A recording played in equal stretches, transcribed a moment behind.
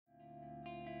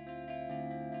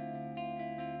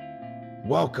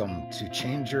Welcome to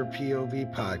Change Your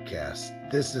POV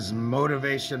podcast. This is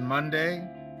Motivation Monday,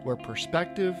 where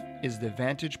perspective is the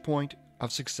vantage point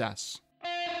of success.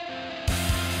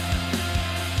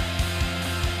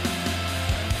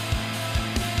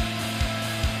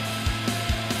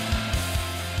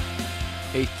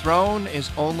 A throne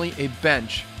is only a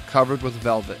bench covered with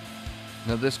velvet.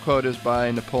 Now, this quote is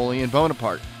by Napoleon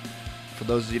Bonaparte. For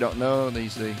those of you who don't know,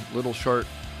 he's a little short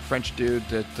French dude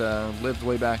that lived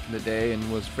way back in the day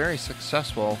and was very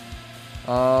successful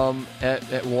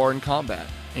at war and combat.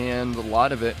 And a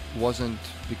lot of it wasn't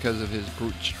because of his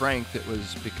brute strength, it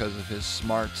was because of his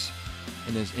smarts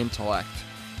and his intellect.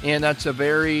 And that's a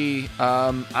very,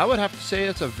 I would have to say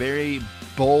that's a very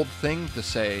bold thing to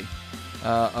say.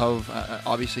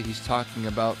 Obviously he's talking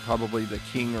about probably the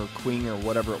king or queen or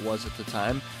whatever it was at the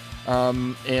time.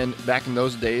 And back in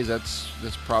those days, that's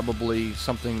probably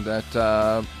something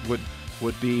that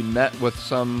would be met with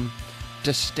some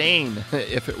disdain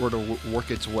if it were to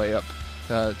work its way up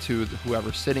to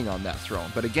whoever's sitting on that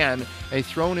throne. But again, a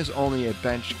throne is only a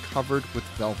bench covered with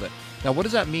velvet. Now, what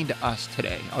does that mean to us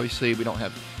today? Obviously, we don't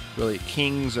have really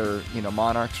kings or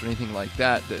monarchs or anything like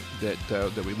that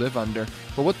we live under.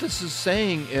 But what this is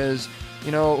saying is,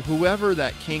 whoever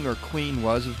that king or queen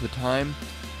was of the time,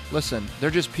 listen, they're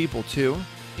just people too.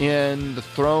 And the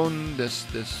throne, this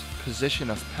position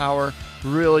of power,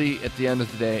 really at the end of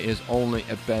the day is only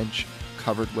a bench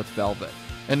covered with velvet.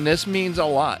 And this means a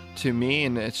lot to me,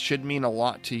 and it should mean a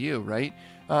lot to you, right?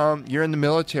 You're in the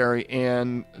military,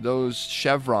 and those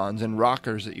chevrons and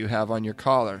rockers that you have on your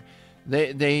collar,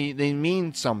 they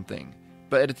mean something.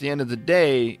 But at the end of the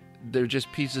day, they're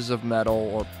just pieces of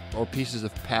metal or pieces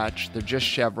of patch. They're just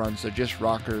chevrons. They're just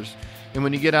rockers. And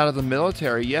when you get out of the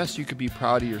military, yes, you could be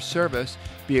proud of your service,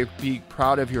 be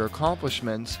proud of your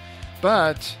accomplishments,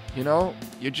 but you're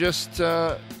just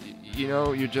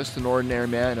an ordinary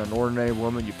man, an ordinary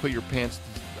woman. You put your pants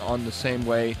on the same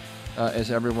way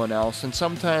as everyone else. And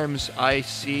sometimes I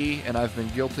see, and I've been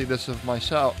guilty of this of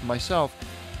myself.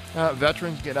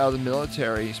 Veterans get out of the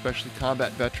military, especially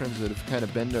combat veterans that have kind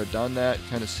of been there, done that,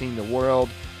 kind of seen the world,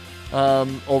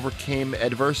 overcame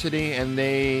adversity, and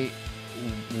they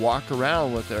walk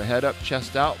around with their head up,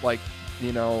 chest out, like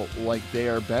they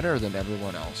are better than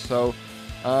everyone else. So,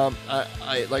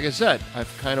 like I said,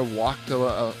 I've kind of walked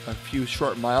a few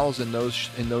short miles in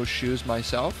those shoes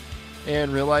myself,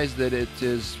 and realized that it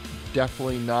is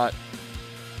definitely not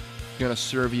going to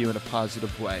serve you in a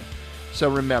positive way. So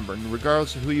remember,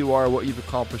 regardless of who you are, what you've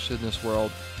accomplished in this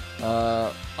world,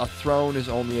 a throne is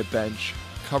only a bench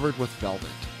covered with velvet.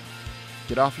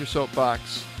 Get off your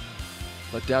soapbox.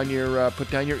 Put down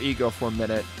your ego for a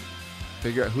minute.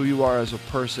 Figure out who you are as a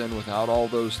person without all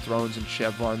those thrones and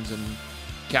chevrons and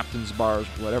captain's bars,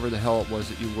 whatever the hell it was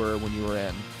that you were when you were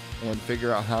in, and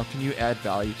figure out how can you add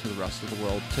value to the rest of the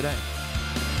world today.